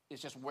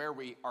 It's just where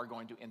we are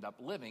going to end up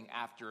living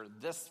after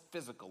this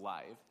physical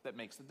life that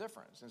makes the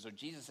difference. And so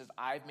Jesus says,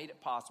 I've made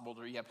it possible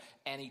that you have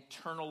an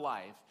eternal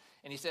life.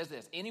 And he says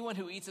this, anyone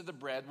who eats of the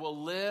bread will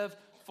live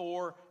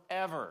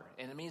forever.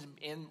 And it means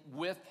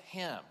with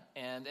him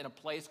and in a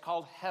place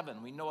called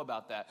heaven. We know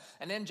about that.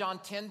 And then John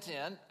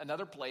 10:10,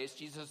 another place,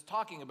 Jesus is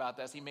talking about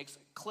this. He makes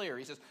it clear.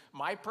 He says,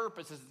 my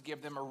purpose is to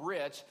give them a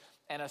rich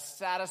and a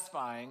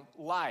satisfying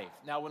life.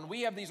 Now, when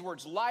we have these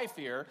words life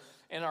here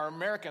in our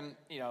American,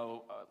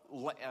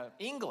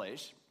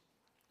 English,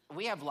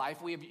 we have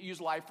life. We have used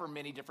life for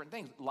many different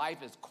things.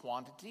 Life is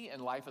quantity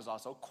and life is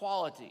also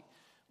quality.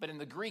 But in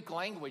the Greek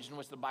language in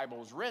which the Bible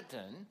was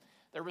written,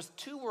 there was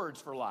two words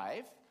for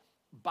life,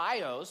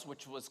 bios,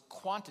 which was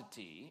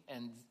quantity,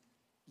 and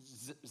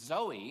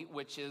zoe,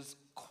 which is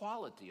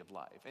quality of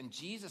life. And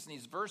Jesus in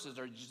these verses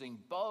are using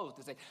both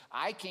to say,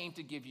 I came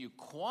to give you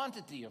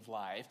quantity of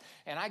life,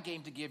 and I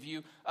came to give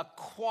you a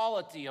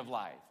quality of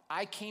life.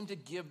 I came to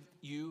give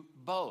you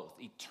both.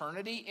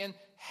 Eternity in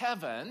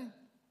heaven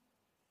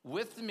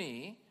with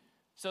me,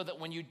 so that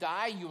when you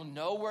die, you'll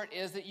know where it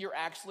is that you're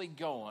actually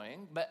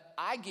going. But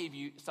I gave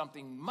you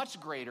something much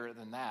greater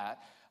than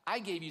that. I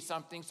gave you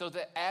something so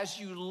that as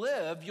you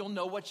live, you'll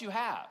know what you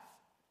have.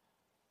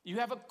 You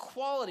have a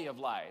quality of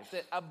life,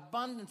 the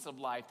abundance of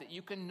life that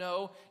you can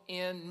know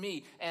in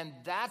me. And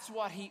that's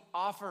what he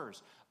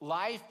offers,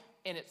 life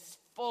in its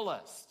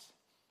fullest.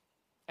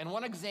 And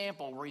one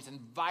example where he's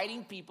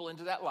inviting people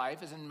into that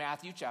life is in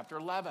Matthew chapter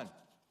 11.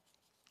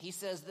 He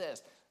says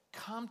this,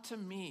 "Come to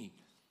me,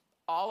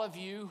 all of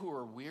you who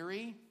are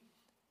weary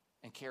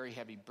and carry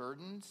heavy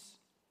burdens,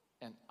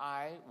 and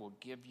I will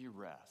give you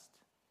rest.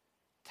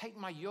 Take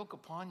my yoke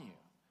upon you.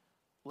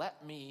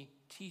 Let me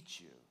teach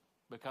you,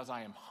 because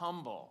I am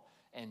humble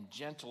and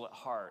gentle at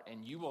heart,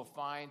 and you will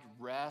find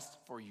rest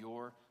for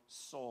your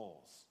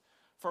souls.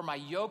 For my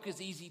yoke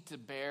is easy to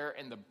bear,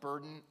 and the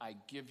burden I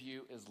give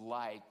you is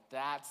light."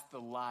 That's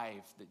the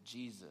life that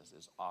Jesus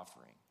is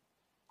offering,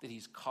 that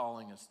he's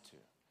calling us to.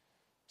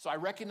 So I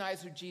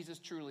recognize who Jesus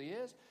truly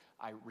is.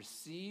 I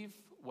receive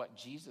what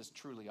Jesus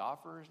truly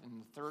offers.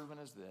 And the third one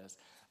is this: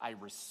 I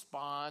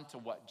respond to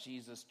what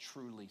Jesus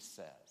truly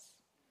says.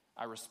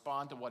 I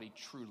respond to what he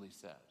truly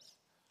says.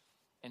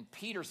 And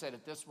Peter said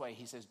it this way.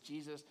 He says,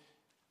 "Jesus,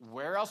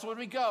 where else would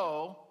we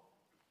go?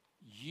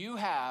 You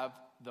have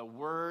the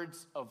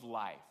words of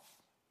life.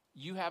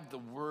 You have the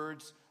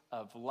words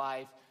of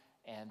life,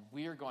 and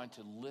we are going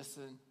to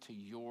listen to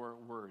your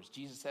words."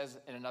 Jesus says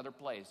in another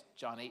place,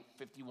 John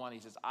 8:51, he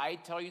says, "I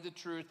tell you the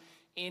truth,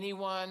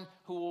 anyone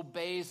who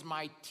obeys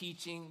my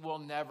teaching will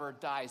never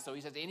die." So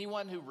he says,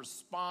 anyone who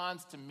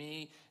responds to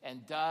me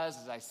and does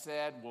as I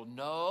said will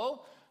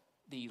know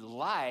the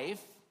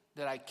life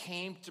that I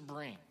came to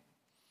bring.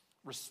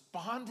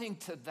 Responding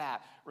to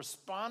that,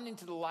 responding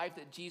to the life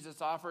that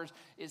Jesus offers,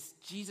 is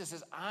Jesus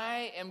says,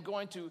 I am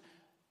going to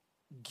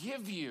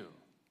give you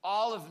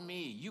all of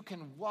me. You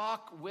can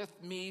walk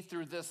with me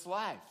through this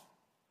life.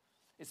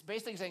 It's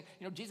basically saying,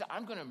 Jesus,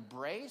 I'm going to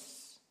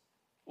embrace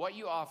what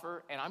you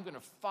offer, and I'm going to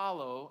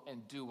follow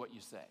and do what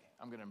you say.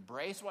 I'm going to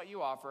embrace what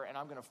you offer, and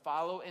I'm going to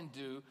follow and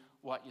do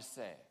what you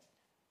say.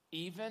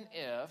 Even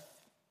if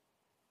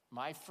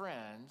my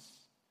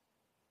friends,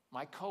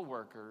 my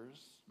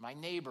coworkers, my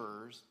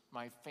neighbors,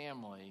 my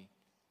family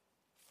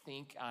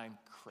think I'm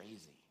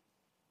crazy.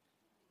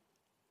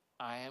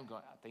 I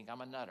think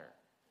I'm a nutter.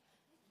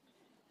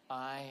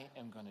 I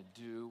am going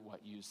to do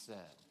what you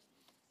said.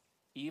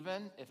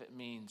 Even if it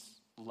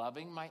means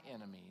loving my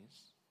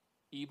enemies,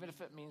 even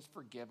if it means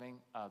forgiving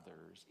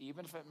others,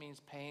 even if it means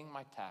paying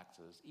my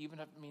taxes, even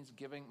if it means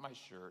giving my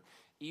shirt,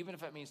 even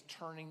if it means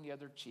turning the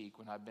other cheek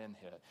when I've been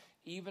hit,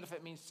 even if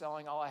it means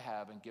selling all I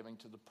have and giving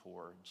to the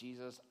poor,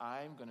 Jesus,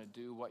 I'm going to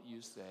do what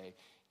you say,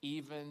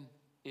 even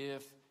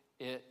if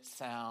it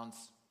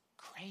sounds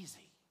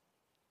crazy,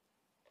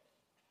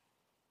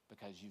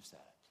 because you said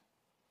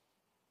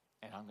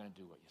it, and I'm going to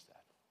do what you said.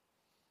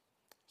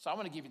 So I'm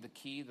going to give you the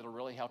key that'll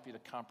really help you to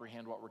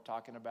comprehend what we're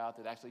talking about,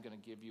 that's actually going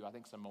to give you, I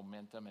think, some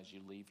momentum as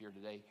you leave here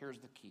today. Here's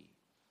the key.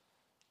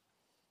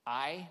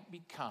 I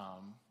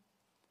become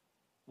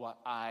what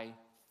I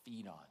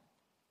feed on.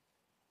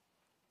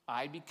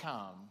 I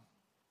become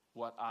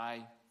what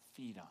I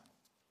feed on.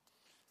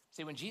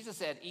 See, when Jesus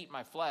said, eat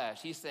my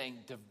flesh, he's saying,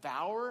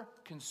 devour,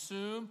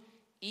 consume,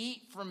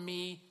 eat from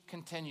me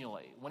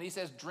continually. When he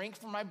says, drink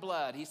from my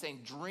blood, he's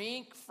saying,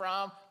 drink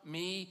from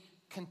me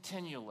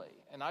continually.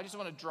 And I just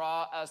want to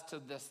draw us to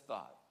this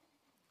thought.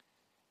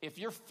 If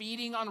you're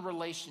feeding on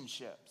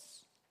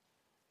relationships,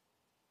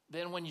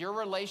 then when your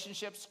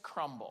relationships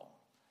crumble,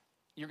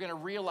 you're going to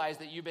realize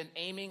that you've been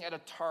aiming at a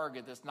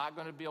target that's not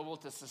going to be able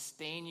to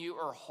sustain you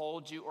or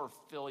hold you or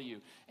fill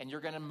you. And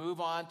you're going to move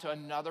on to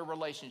another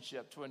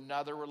relationship,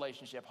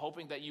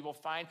 hoping that you will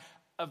find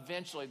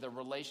eventually the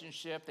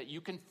relationship that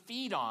you can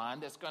feed on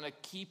that's going to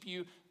keep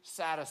you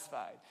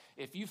satisfied.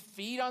 If you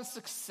feed on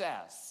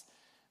success,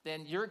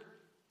 then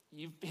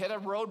you've hit a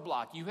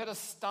roadblock, you hit a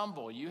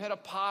stumble, you hit a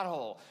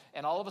pothole,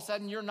 and all of a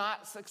sudden you're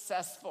not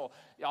successful.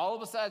 All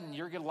of a sudden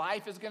your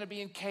life is going to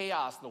be in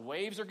chaos. The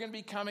waves are going to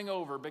be coming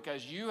over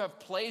because you have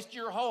placed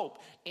your hope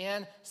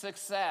in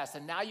success.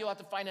 And now you'll have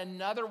to find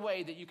another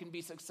way that you can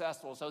be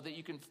successful so that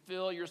you can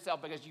fill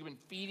yourself because you've been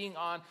feeding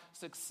on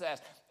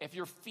success. If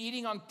you're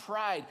feeding on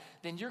pride,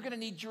 then you're going to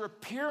need your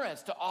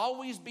appearance to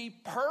always be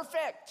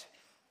perfect.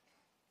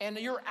 And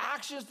your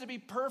actions to be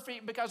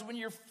perfect, because when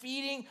you're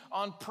feeding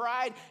on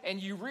pride and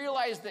you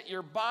realize that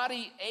your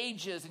body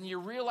ages and you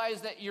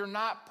realize that you're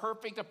not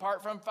perfect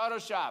apart from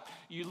Photoshop,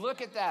 you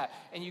look at that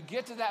and you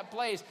get to that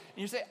place and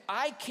you say,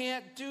 I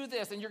can't do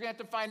this. And you're going to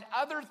have to find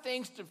other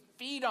things to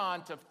feed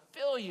on to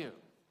fill you.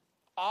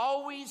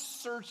 Always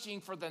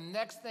searching for the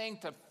next thing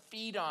to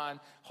feed on,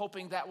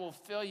 hoping that will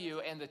fill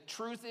you. And the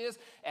truth is,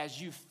 as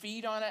you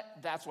feed on it,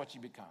 that's what you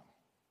become.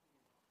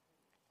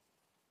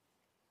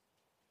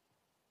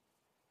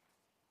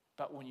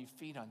 But when you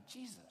feed on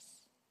Jesus,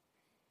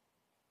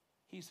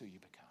 he's who you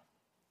become.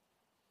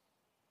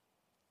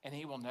 And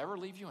he will never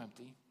leave you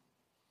empty.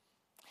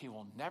 He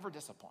will never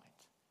disappoint.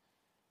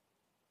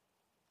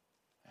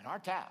 And our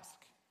task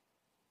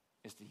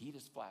is to eat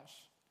his flesh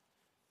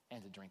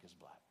and to drink his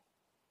blood.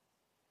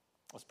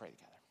 Let's pray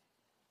together.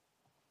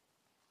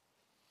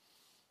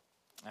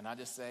 And I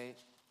just say,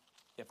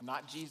 if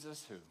not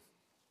Jesus, who?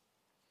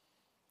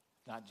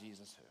 Not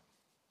Jesus, who?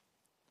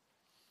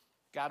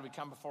 God, we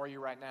come before you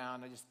right now,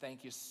 and I just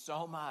thank you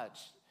so much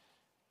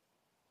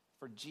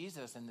for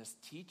Jesus and this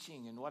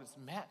teaching and what it's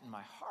meant in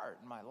my heart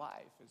and my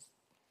life.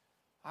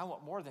 I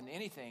want more than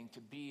anything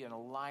to be in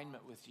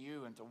alignment with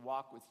you and to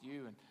walk with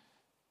you. And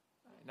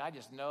I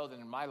just know that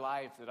in my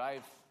life that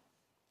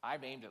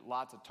I've aimed at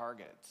lots of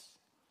targets.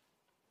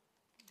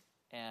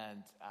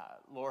 And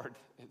Lord,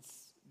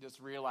 it's just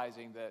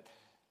realizing that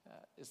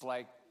it's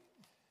like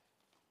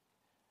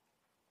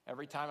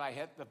every time I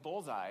hit the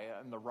bullseye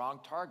on the wrong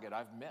target,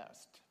 I've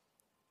missed.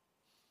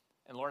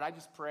 And Lord, I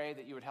just pray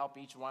that you would help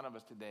each one of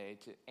us today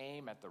to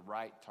aim at the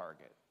right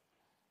target.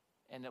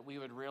 And that we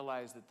would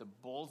realize that the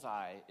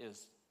bullseye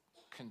is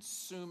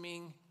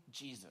consuming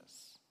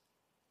Jesus,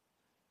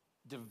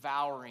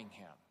 devouring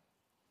him.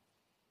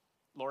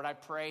 Lord, I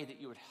pray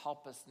that you would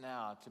help us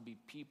now to be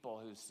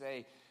people who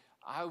say,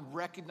 I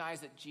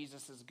recognize that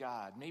Jesus is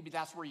God. Maybe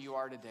that's where you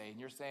are today. And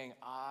you're saying,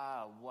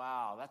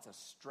 wow, that's a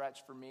stretch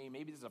for me.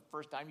 Maybe this is the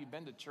first time you've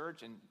been to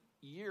church in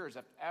years,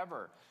 if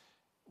ever.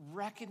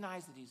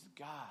 Recognize that he's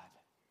God.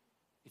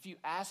 If you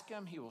ask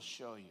him, he will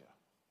show you.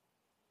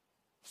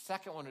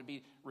 Second one would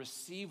be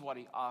receive what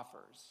he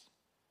offers.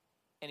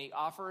 And he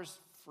offers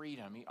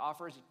freedom. He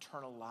offers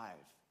eternal life.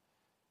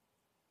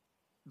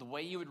 The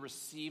way you would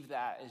receive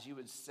that is you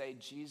would say,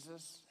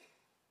 Jesus,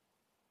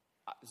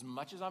 as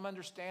much as I'm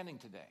understanding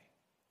today,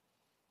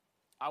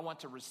 I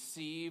want to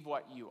receive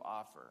what you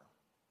offer.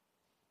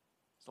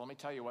 So let me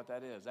tell you what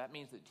that is. That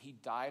means that he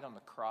died on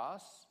the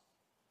cross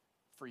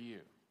for you.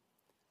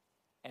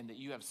 And that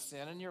you have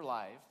sin in your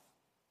life.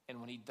 And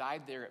when he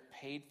died there, it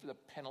paid for the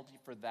penalty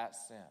for that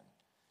sin.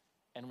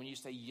 And when you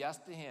say yes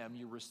to him,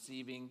 you're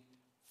receiving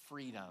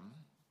freedom.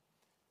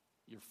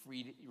 You're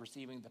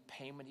receiving the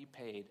payment he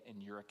paid in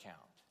your account.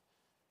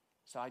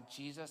 So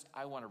Jesus,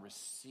 I want to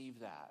receive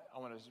that. I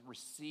want to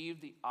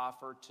receive the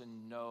offer to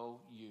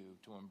know you,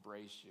 to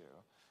embrace you.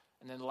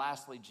 And then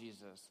lastly,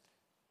 Jesus,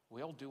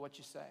 we'll do what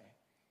you say.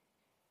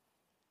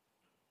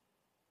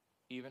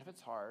 Even if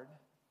it's hard.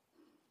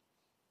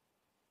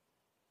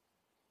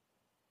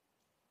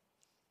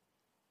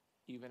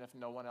 Even if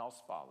no one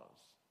else follows.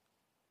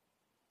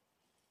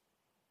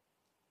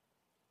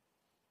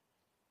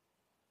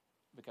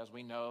 Because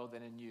we know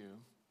that in you,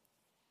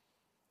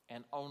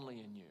 and only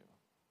in you,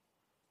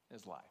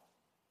 is life.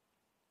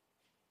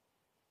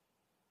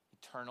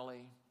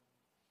 Eternally,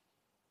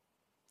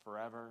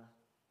 forever,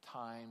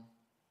 time,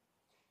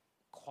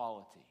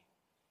 quality.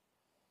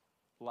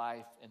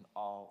 Life in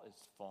all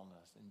its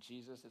fullness. And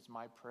Jesus, it's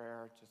my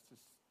prayer,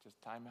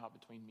 just time out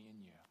between me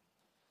and you.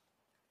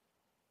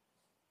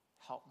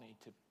 Help me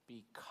to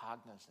be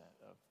cognizant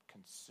of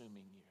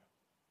consuming you.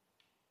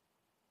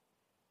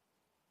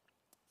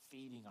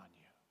 Feeding on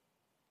you.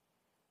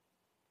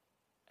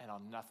 And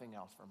on nothing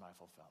else for my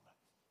fulfillment.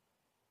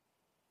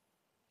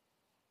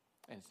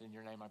 And it's in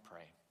your name I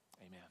pray.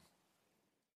 Amen.